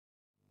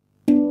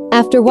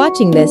After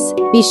watching this,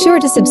 be sure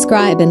to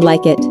subscribe and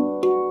like it.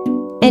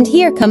 And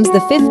here comes the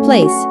 5th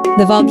place,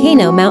 the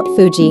volcano Mount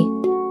Fuji.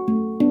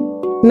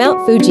 Mount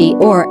Fuji,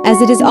 or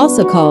as it is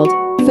also called,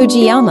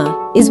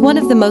 Fujiyama, is one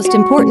of the most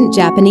important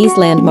Japanese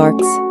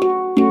landmarks.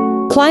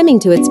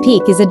 Climbing to its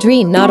peak is a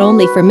dream not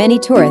only for many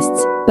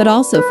tourists, but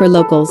also for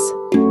locals.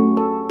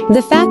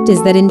 The fact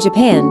is that in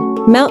Japan,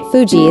 Mount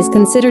Fuji is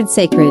considered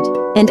sacred,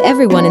 and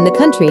everyone in the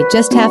country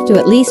just have to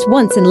at least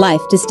once in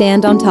life to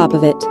stand on top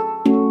of it.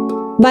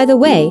 By the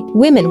way,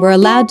 women were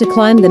allowed to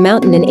climb the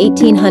mountain in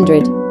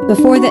 1800.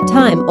 Before that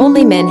time,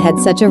 only men had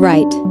such a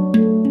right.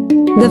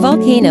 The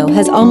volcano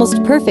has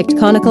almost perfect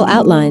conical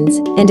outlines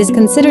and is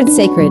considered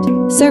sacred,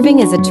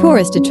 serving as a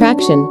tourist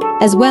attraction,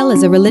 as well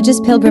as a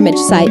religious pilgrimage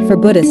site for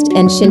Buddhist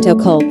and Shinto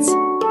cults.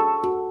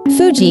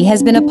 Fuji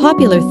has been a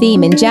popular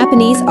theme in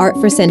Japanese art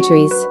for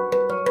centuries.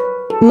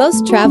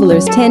 Most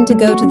travelers tend to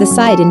go to the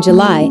site in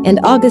July and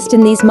August. In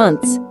these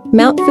months,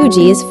 Mount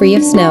Fuji is free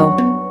of snow.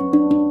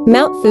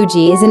 Mount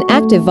Fuji is an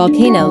active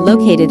volcano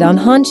located on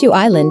Honshu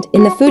Island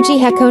in the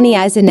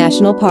Fuji-Hakone-Izu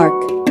National Park.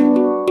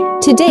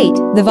 To date,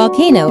 the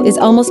volcano is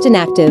almost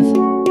inactive.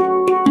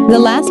 The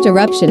last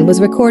eruption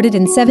was recorded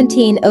in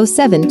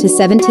 1707 to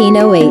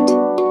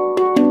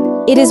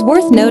 1708. It is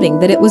worth noting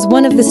that it was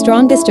one of the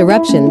strongest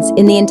eruptions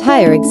in the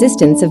entire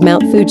existence of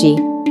Mount Fuji.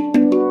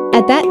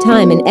 At that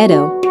time in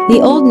Edo,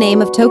 the old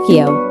name of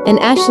Tokyo, an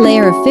ash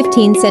layer of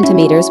 15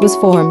 centimeters was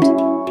formed.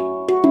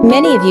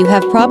 Many of you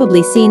have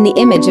probably seen the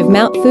image of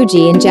Mount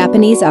Fuji in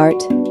Japanese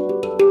art.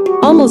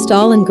 Almost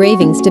all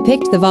engravings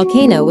depict the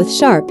volcano with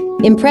sharp,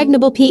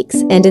 impregnable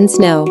peaks and in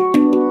snow.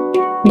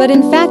 But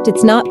in fact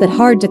it's not that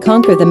hard to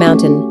conquer the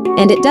mountain,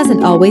 and it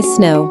doesn't always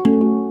snow.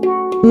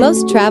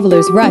 Most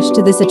travelers rush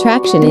to this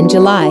attraction in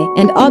July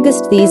and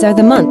August. These are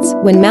the months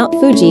when Mount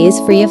Fuji is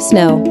free of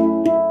snow.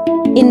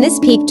 In this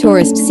peak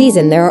tourist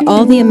season there are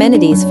all the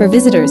amenities for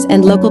visitors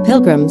and local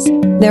pilgrims.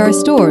 There are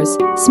stores,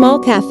 small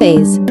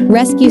cafes,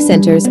 rescue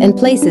centers and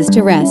places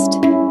to rest.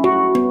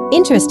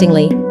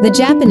 Interestingly, the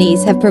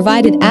Japanese have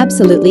provided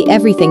absolutely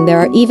everything. There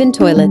are even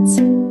toilets.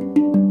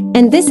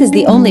 And this is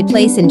the only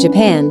place in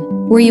Japan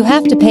where you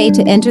have to pay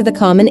to enter the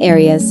common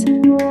areas.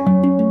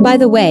 By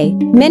the way,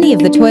 many of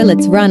the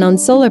toilets run on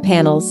solar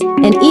panels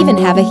and even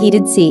have a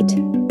heated seat.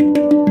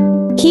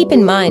 Keep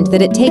in mind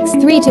that it takes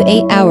 3 to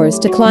 8 hours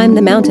to climb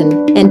the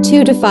mountain and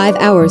 2 to 5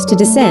 hours to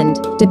descend,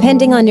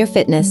 depending on your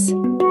fitness.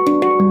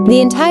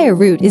 The entire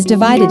route is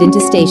divided into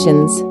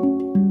stations.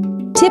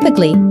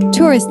 Typically,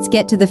 tourists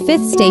get to the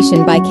 5th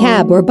station by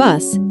cab or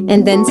bus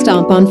and then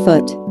stomp on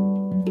foot.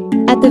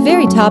 At the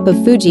very top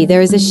of Fuji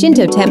there is a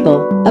Shinto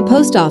temple, a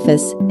post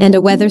office, and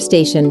a weather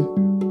station.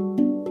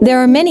 There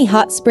are many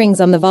hot springs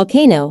on the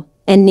volcano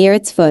and near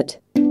its foot.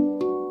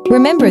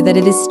 Remember that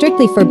it is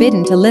strictly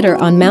forbidden to litter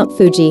on Mount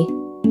Fuji.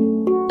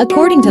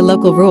 According to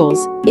local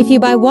rules, if you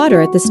buy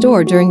water at the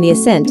store during the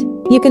ascent,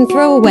 you can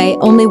throw away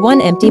only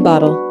one empty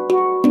bottle.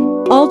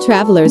 All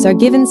travelers are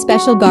given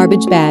special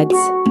garbage bags.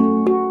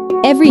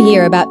 Every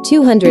year about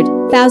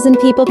 200,000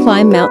 people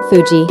climb Mount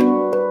Fuji.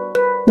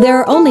 There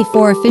are only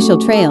 4 official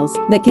trails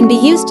that can be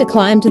used to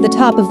climb to the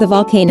top of the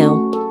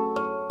volcano.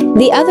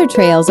 The other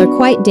trails are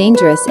quite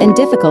dangerous and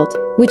difficult,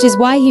 which is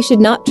why you should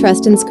not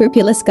trust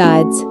unscrupulous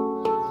guides.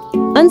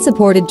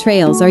 Unsupported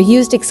trails are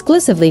used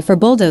exclusively for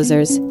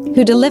bulldozers,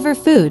 who deliver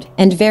food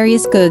and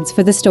various goods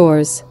for the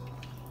stores.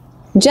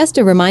 Just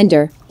a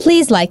reminder,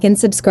 please like and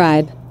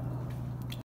subscribe.